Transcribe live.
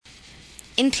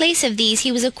In place of these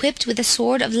he was equipped with a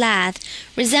sword of lath,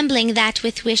 resembling that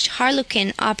with which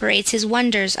Harlequin operates his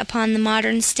wonders upon the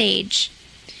modern stage.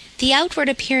 The outward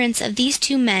appearance of these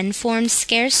two men formed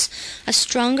scarce a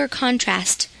stronger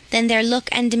contrast than their look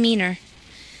and demeanour.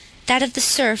 That of the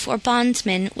serf or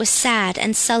bondsman was sad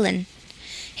and sullen.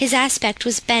 His aspect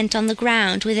was bent on the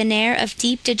ground with an air of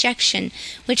deep dejection,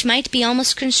 which might be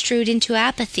almost construed into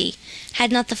apathy,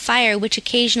 had not the fire which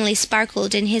occasionally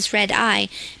sparkled in his red eye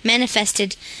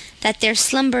manifested that there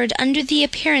slumbered under the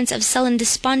appearance of sullen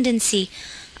despondency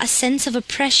a sense of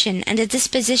oppression and a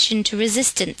disposition to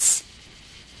resistance.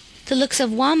 The looks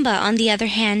of Wamba, on the other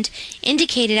hand,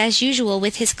 indicated, as usual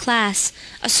with his class,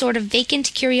 a sort of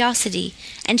vacant curiosity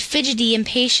and fidgety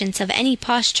impatience of any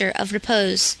posture of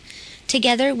repose,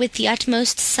 together with the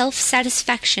utmost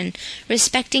self-satisfaction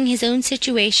respecting his own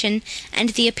situation and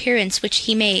the appearance which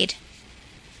he made.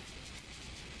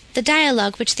 The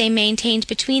dialogue which they maintained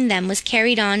between them was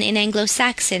carried on in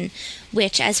Anglo-Saxon,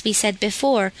 which, as we said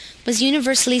before, was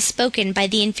universally spoken by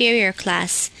the inferior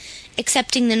class,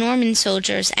 excepting the Norman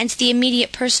soldiers and the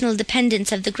immediate personal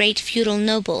dependents of the great feudal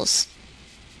nobles.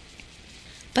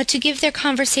 But to give their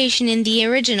conversation in the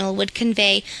original would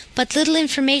convey but little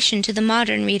information to the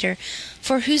modern reader,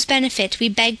 for whose benefit we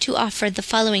beg to offer the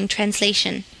following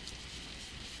translation.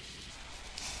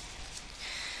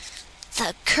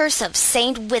 "The curse of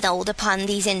Saint Withold upon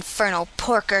these infernal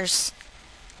porkers,"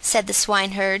 said the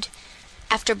swineherd,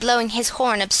 after blowing his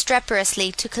horn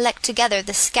obstreperously to collect together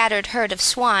the scattered herd of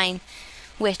swine,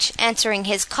 which, answering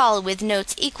his call with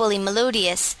notes equally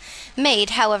melodious,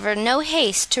 made, however, no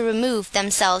haste to remove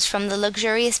themselves from the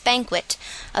luxurious banquet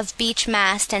of beech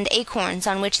mast and acorns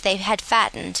on which they had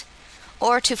fattened,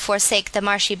 or to forsake the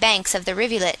marshy banks of the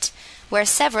rivulet, where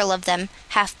several of them,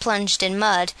 half plunged in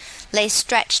mud, lay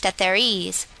stretched at their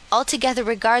ease, altogether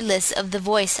regardless of the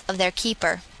voice of their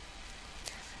keeper.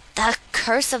 "The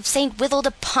curse of Saint Withold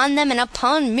upon them and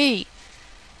upon me,"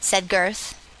 said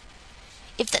Gurth.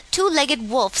 "If the two-legged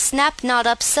wolf snap not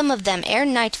up some of them ere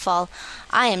nightfall,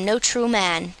 I am no true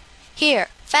man. Here,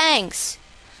 Fangs!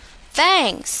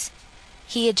 Fangs!"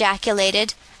 he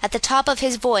ejaculated at the top of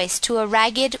his voice to a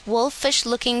ragged,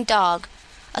 wolfish-looking dog,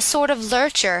 a sort of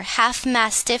lurcher, half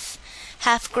mastiff,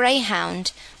 half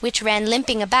greyhound, which ran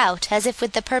limping about, as if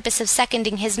with the purpose of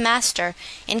seconding his master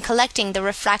in collecting the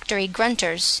refractory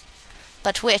grunters,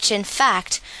 but which, in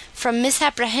fact, from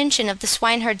misapprehension of the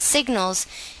swineherd's signals,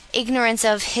 ignorance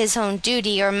of his own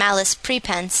duty, or malice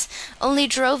prepense, only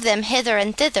drove them hither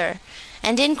and thither,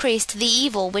 and increased the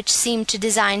evil which seemed to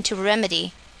design to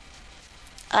remedy.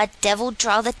 "A devil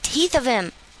draw the teeth of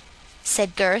him,"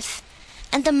 said Gurth,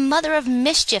 "and the mother of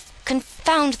mischief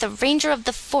confound the ranger of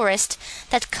the forest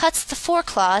that cuts the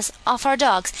foreclaws off our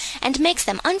dogs, and makes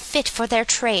them unfit for their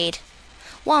trade.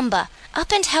 Wamba,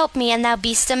 up and help me, an thou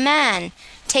be'st a man.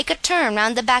 Take a turn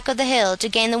round the back of the hill to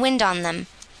gain the wind on them,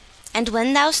 and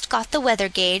when thou'st got the weather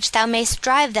gauge, thou mayst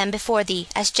drive them before thee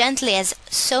as gently as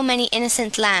so many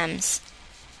innocent lambs."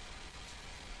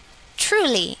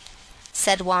 "Truly,"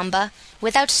 said Wamba,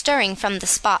 without stirring from the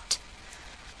spot,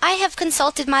 "I have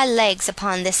consulted my legs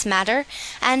upon this matter,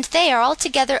 and they are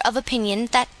altogether of opinion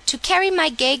that to carry my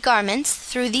gay garments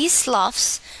through these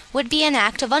sloughs would be an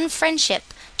act of unfriendship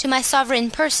to my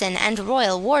sovereign person and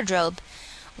royal wardrobe.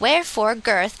 Wherefore,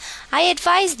 Gurth, I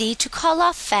advise thee to call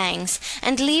off Fangs,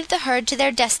 and leave the herd to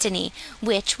their destiny,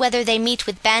 which, whether they meet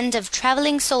with band of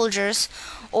travelling soldiers,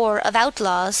 or of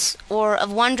outlaws, or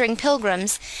of wandering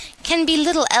pilgrims, can be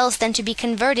little else than to be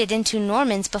converted into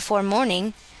Normans before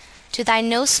morning, to thy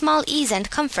no small ease and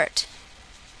comfort."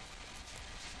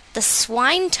 "The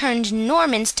swine turned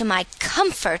Normans to my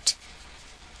comfort!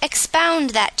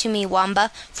 Expound that to me,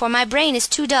 Wamba, for my brain is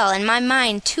too dull, and my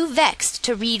mind too vexed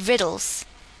to read riddles."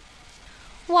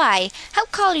 "Why, how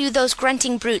call you those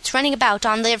grunting brutes running about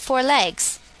on their four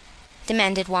legs?"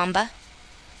 demanded Wamba.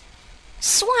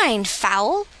 "Swine,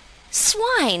 fowl,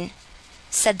 swine,"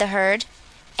 said the herd.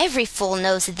 "Every fool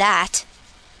knows that."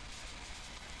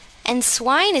 "And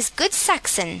swine is good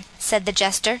Saxon," said the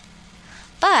jester.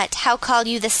 "But how call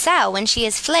you the sow when she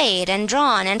is flayed and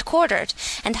drawn and quartered,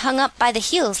 and hung up by the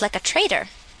heels like a traitor?"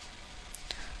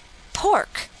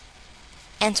 "Pork,"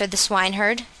 answered the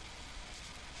swineherd.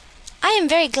 "I am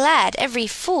very glad every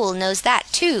fool knows that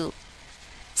too,"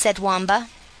 said Wamba.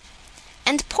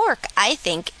 "And pork, I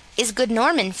think, is good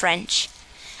Norman French.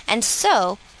 And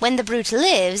so, when the brute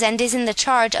lives and is in the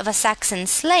charge of a Saxon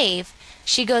slave,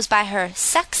 she goes by her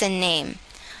Saxon name,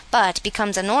 but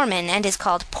becomes a Norman and is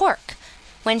called Pork,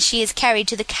 when she is carried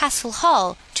to the castle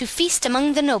hall to feast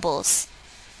among the nobles.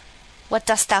 What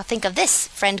dost thou think of this,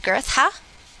 friend Gurth, ha?"